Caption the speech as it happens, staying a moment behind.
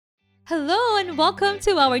Hello and welcome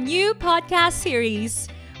to our new podcast series.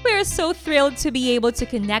 We're so thrilled to be able to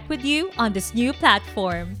connect with you on this new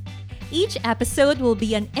platform. Each episode will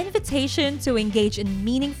be an invitation to engage in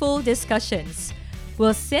meaningful discussions.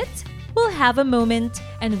 We'll sit, we'll have a moment,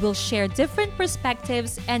 and we'll share different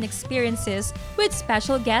perspectives and experiences with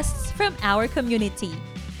special guests from our community.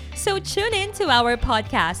 So tune in to our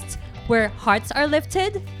podcast, where hearts are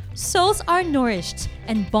lifted, souls are nourished,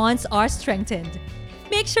 and bonds are strengthened.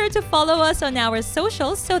 Make sure to follow us on our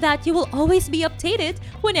socials so that you will always be updated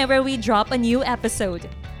whenever we drop a new episode.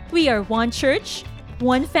 We are one church,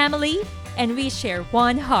 one family, and we share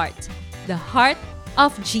one heart, the heart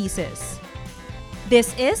of Jesus.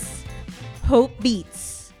 This is Hope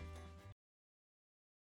Beats.